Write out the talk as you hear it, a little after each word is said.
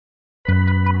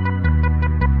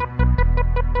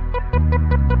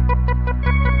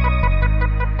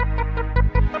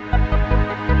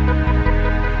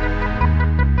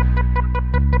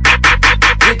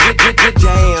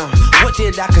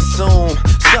I consume.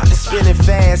 Something spinning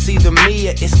fast, either me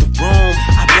or it's the room.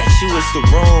 I bet you it's the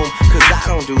room, cause I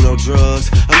don't do no drugs.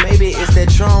 Or maybe it's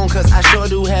that Tron, cause I sure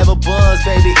do have a buzz,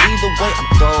 baby. Either way, I'm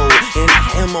thrown, and I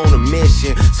am on a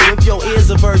mission. So if your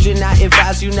ears are virgin, I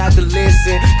advise you not to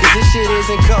listen, cause this shit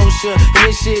isn't kosher, and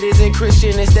this shit isn't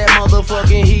Christian. It's that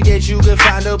motherfucking heat that you can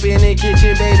find up in the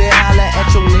kitchen, baby. Holla at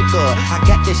your nigga, I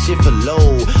got that shit for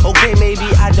low. Okay, maybe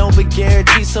I don't, but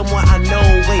guarantee someone I know.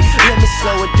 Wait, let me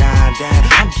slow it down.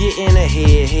 I'm getting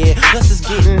ahead here, plus it's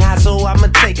getting hot, so I'ma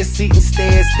take a seat and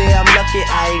stare. I'm lucky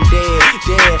I ain't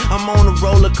dead. I'm on a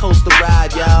roller coaster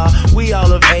ride, y'all. We all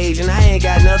of age, and I ain't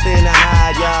got nothing to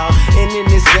hide, y'all. And in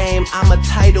this game, I'm a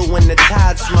title when the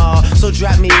tide's small, so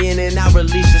drop me in and I'll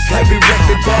release just like every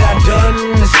record that I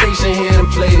done. The station here and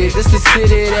played it. This the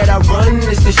city that I run,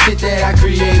 this the shit that I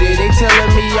created. They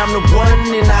telling me I'm the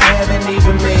one, and I haven't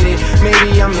even made it.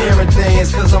 Maybe I'm hearing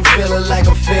things, cause I'm feeling like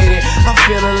I'm faded. I'm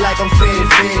feeling like I'm faded. I'm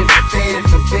feeling like I'm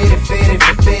faded.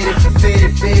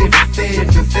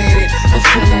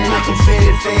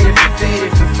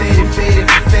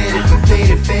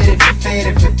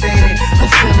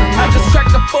 I just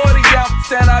cracked the 40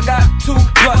 ounce and I got 2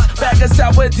 plus. Bag of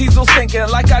sour diesel sinking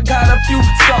like I got a few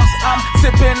stumps. I'm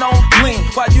sipping on lean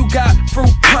while you got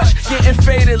fruit punch. Getting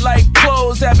faded like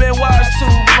clothes that been washed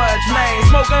too much. Man,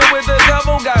 smoking with the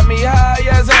devil got me high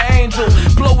as an angel.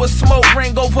 Blow a smoke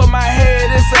ring over my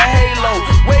head, it's a halo.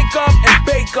 Wake up and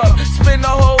bake up, spend the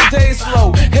whole day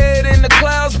slow. Head in the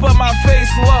clouds but my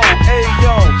face low. Hey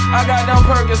yo, I got them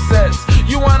Percocets.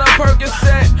 You want a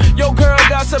Percocet? Yo girl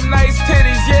got some nice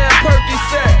titties, yeah,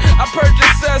 Percocet. I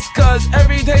purchase sets cause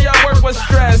every day I work with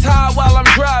stress. High while I'm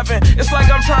driving, it's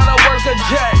like I'm trying to work a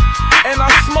jet. And I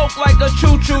smoke like a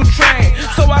choo-choo train,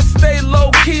 so I stay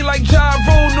low-key like Ja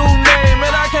Rule, new name.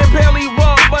 And I can barely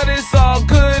walk, but it's all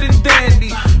good and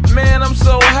dandy. Man, I'm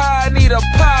so high, I need a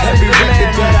pilot. Every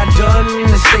record that I done,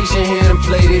 the station here and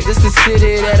played it. This the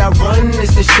city that I run,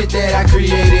 this the shit that I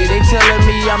created. They telling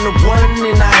me I'm the one,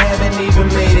 and I haven't even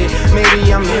made it.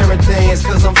 Maybe I'm hearing things,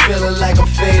 cause I'm feeling like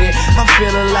I'm faded. I'm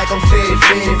feeling like I'm faded.